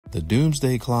The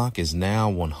doomsday clock is now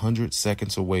 100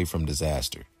 seconds away from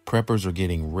disaster. Preppers are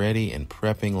getting ready and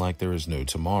prepping like there is no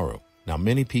tomorrow. Now,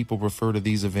 many people refer to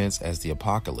these events as the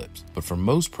apocalypse, but for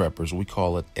most preppers, we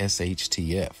call it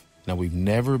Shtf. Now, we've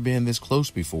never been this close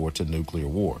before to nuclear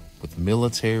war. With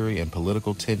military and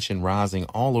political tension rising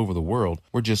all over the world,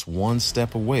 we're just one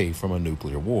step away from a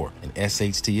nuclear war and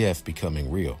Shtf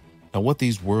becoming real. Now, what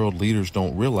these world leaders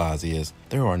don't realize is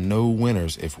there are no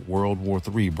winners if World War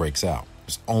III breaks out.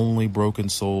 There's only broken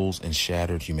souls and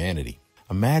shattered humanity.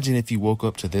 Imagine if you woke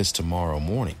up to this tomorrow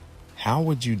morning. How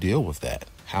would you deal with that?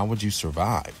 How would you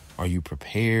survive? Are you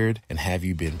prepared, and have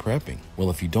you been prepping? Well,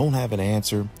 if you don't have an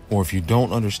answer, or if you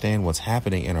don't understand what's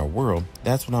happening in our world,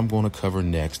 that's what I'm going to cover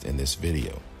next in this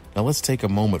video. Now, let's take a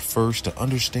moment first to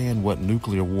understand what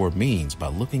nuclear war means by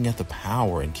looking at the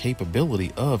power and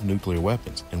capability of nuclear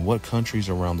weapons and what countries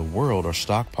around the world are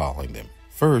stockpiling them.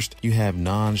 First, you have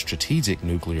non-strategic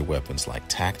nuclear weapons like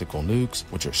tactical nukes,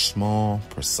 which are small,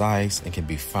 precise, and can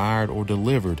be fired or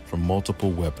delivered from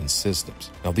multiple weapon systems.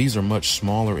 Now, these are much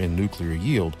smaller in nuclear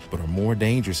yield, but are more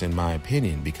dangerous in my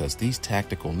opinion because these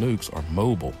tactical nukes are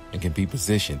mobile and can be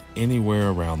positioned anywhere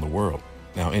around the world.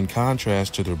 Now, in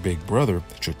contrast to their big brother,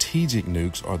 strategic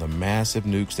nukes are the massive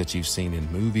nukes that you've seen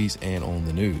in movies and on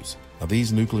the news. Now,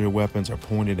 these nuclear weapons are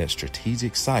pointed at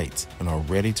strategic sites and are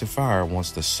ready to fire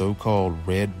once the so-called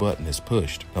red button is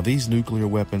pushed. Now, these nuclear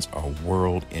weapons are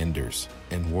world enders,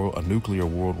 and a nuclear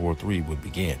World War III would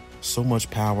begin. So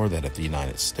much power that if the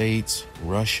United States,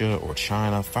 Russia, or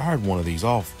China fired one of these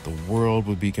off, the world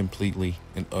would be completely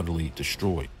and utterly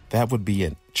destroyed. That would be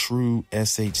a true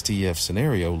Shtf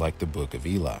scenario like the Book of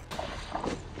Eli.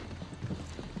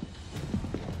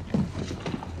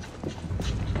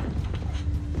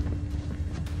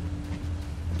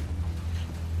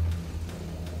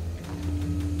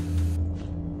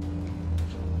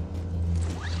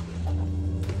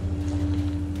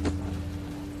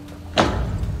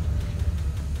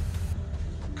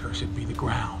 Cursed be the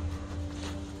ground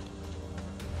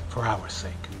for our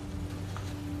sake.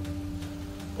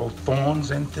 Both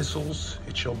thorns and thistles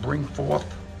it shall bring forth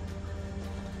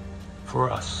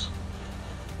for us.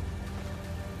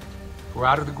 For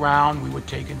out of the ground we were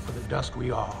taken, for the dust we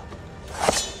are.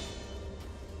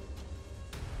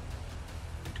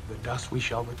 To the dust we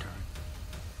shall return.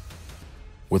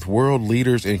 With world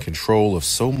leaders in control of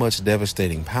so much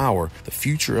devastating power, the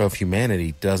future of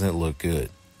humanity doesn't look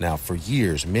good. Now, for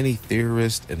years, many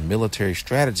theorists and military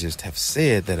strategists have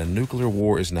said that a nuclear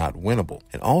war is not winnable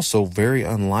and also very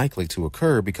unlikely to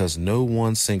occur because no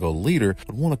one single leader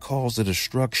would want to cause the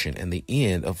destruction and the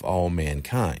end of all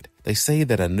mankind. They say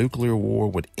that a nuclear war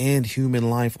would end human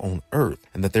life on Earth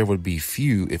and that there would be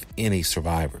few, if any,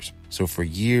 survivors. So for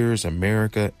years,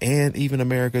 America and even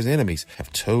America's enemies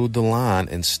have toed the line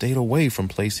and stayed away from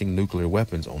placing nuclear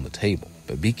weapons on the table.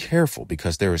 But be careful,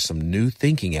 because there is some new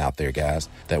thinking out there, guys,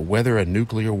 that whether a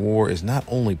nuclear war is not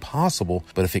only possible,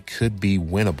 but if it could be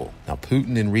winnable. Now,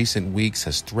 Putin in recent weeks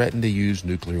has threatened to use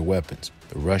nuclear weapons.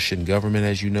 The Russian government,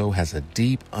 as you know, has a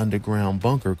deep underground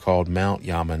bunker called Mount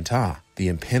Yamantau. The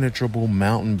impenetrable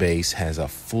mountain base has a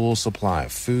full supply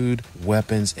of food,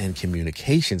 weapons, and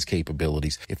communications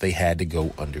capabilities if they had to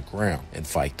go underground and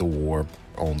fight the war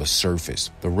on the surface.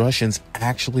 The Russians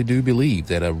actually do believe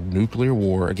that a nuclear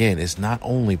war, again, is not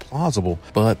only plausible,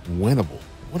 but winnable.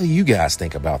 What do you guys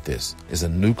think about this? Is a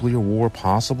nuclear war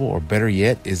possible, or better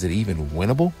yet, is it even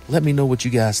winnable? Let me know what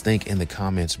you guys think in the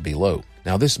comments below.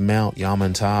 Now, this Mount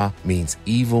Yamantau means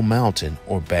evil mountain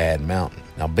or bad mountain.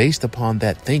 Now, based upon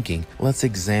that thinking, let's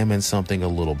examine something a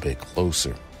little bit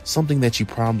closer. Something that you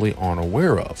probably aren't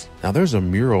aware of. Now, there's a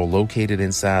mural located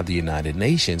inside the United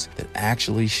Nations that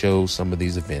actually shows some of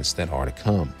these events that are to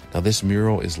come. Now, this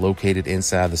mural is located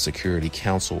inside the Security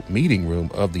Council meeting room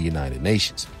of the United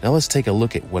Nations. Now, let's take a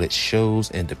look at what it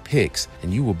shows and depicts,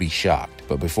 and you will be shocked.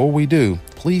 But before we do,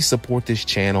 please support this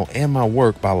channel and my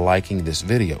work by liking this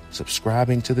video,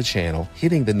 subscribing to the channel,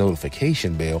 hitting the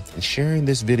notification bell, and sharing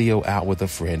this video out with a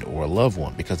friend or a loved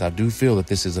one, because I do feel that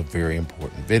this is a very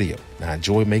important video. Now, I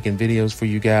enjoy making videos for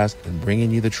you guys and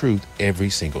bringing you the truth every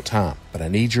single time. But I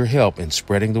need your help in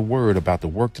spreading the word about the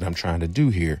work that I'm trying to do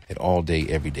here at All Day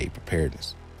Everyday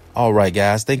Preparedness. All right,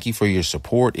 guys, thank you for your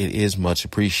support. It is much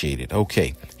appreciated.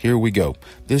 Okay, here we go.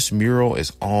 This mural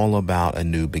is all about a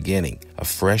new beginning, a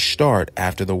fresh start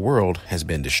after the world has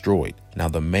been destroyed. Now,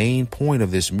 the main point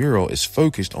of this mural is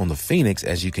focused on the phoenix,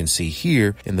 as you can see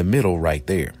here in the middle right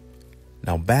there.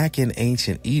 Now, back in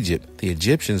ancient Egypt, the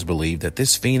Egyptians believed that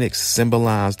this phoenix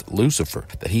symbolized Lucifer,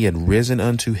 that he had risen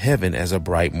unto heaven as a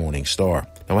bright morning star.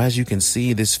 Now, as you can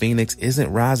see, this phoenix isn't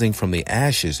rising from the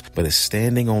ashes, but is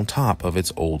standing on top of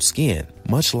its old skin,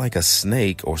 much like a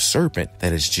snake or serpent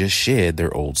that has just shed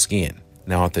their old skin.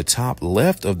 Now, at the top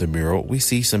left of the mural, we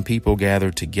see some people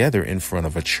gathered together in front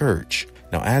of a church.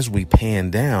 Now, as we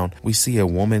pan down, we see a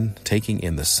woman taking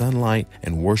in the sunlight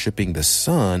and worshiping the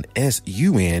sun,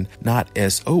 S-U-N, not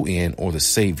S-O-N, or the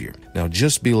Savior. Now,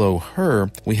 just below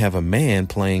her, we have a man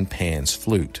playing Pan's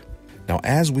flute. Now,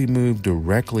 as we move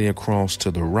directly across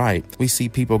to the right, we see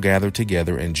people gathered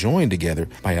together and joined together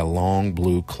by a long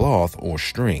blue cloth or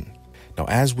string. Now,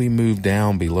 as we move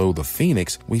down below the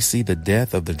phoenix, we see the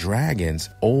death of the dragon's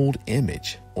old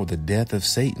image, or the death of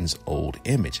Satan's old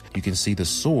image. You can see the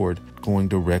sword going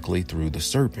directly through the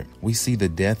serpent. We see the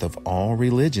death of all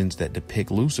religions that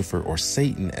depict Lucifer or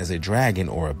Satan as a dragon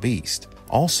or a beast.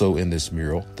 Also in this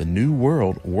mural, the New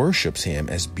World worships him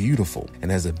as beautiful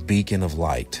and as a beacon of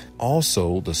light.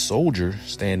 Also, the soldier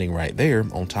standing right there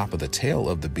on top of the tail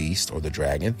of the beast or the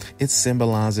dragon, it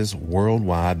symbolizes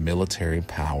worldwide military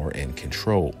power and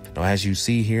control. Now, as you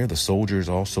see here, the soldier is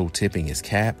also tipping his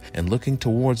cap and looking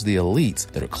towards the elites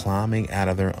that are climbing out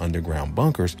of their underground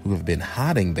bunkers who have been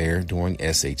hiding there during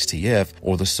SHTF,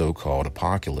 or the so-called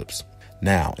apocalypse.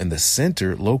 Now, in the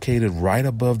center, located right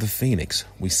above the phoenix,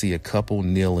 we see a couple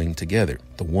kneeling together.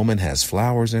 The woman has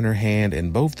flowers in her hand,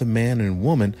 and both the man and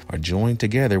woman are joined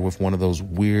together with one of those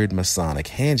weird Masonic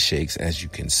handshakes, as you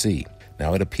can see.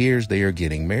 Now, it appears they are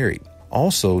getting married.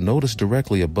 Also, notice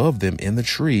directly above them in the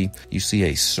tree, you see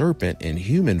a serpent in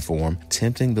human form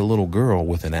tempting the little girl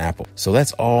with an apple. So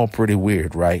that's all pretty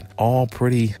weird, right? All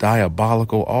pretty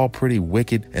diabolical, all pretty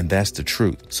wicked, and that's the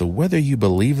truth. So whether you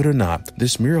believe it or not,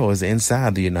 this mural is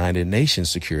inside the United Nations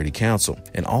Security Council.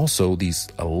 And also these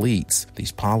elites,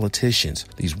 these politicians,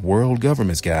 these world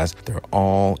governments, guys, they're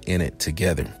all in it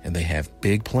together. And they have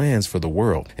big plans for the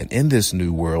world. And in this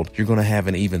new world, you're going to have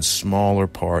an even smaller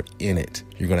part in it.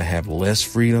 You're going to have less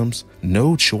freedoms,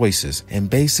 no choices, and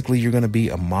basically you're going to be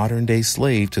a modern day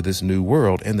slave to this new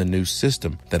world and the new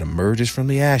system that emerges from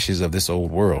the ashes of this old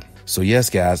world. So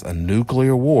yes, guys, a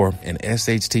nuclear war and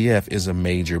SHTF is a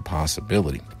major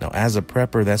possibility. Now, as a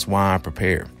prepper, that's why I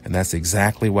prepare. And that's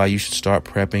exactly why you should start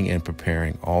prepping and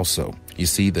preparing also. You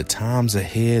see, the times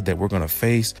ahead that we're going to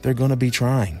face, they're going to be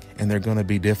trying and they're going to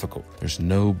be difficult. There's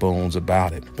no bones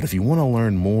about it. But if you want to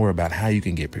learn more about how you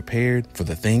can get prepared for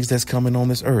the things that's coming on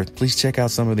this earth, please check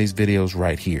out some of these videos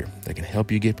right here that can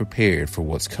help you get prepared for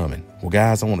what's coming. Well,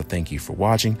 guys, I want to thank you for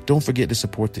watching. Don't forget to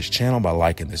support this channel by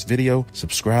liking this video,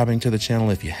 subscribing to the channel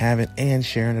if you haven't, and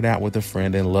sharing it out with a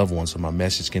friend and loved one so my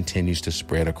message continues to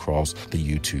spread across the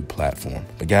YouTube platform.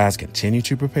 But guys, continue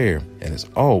to prepare, and as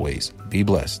always, be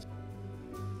blessed.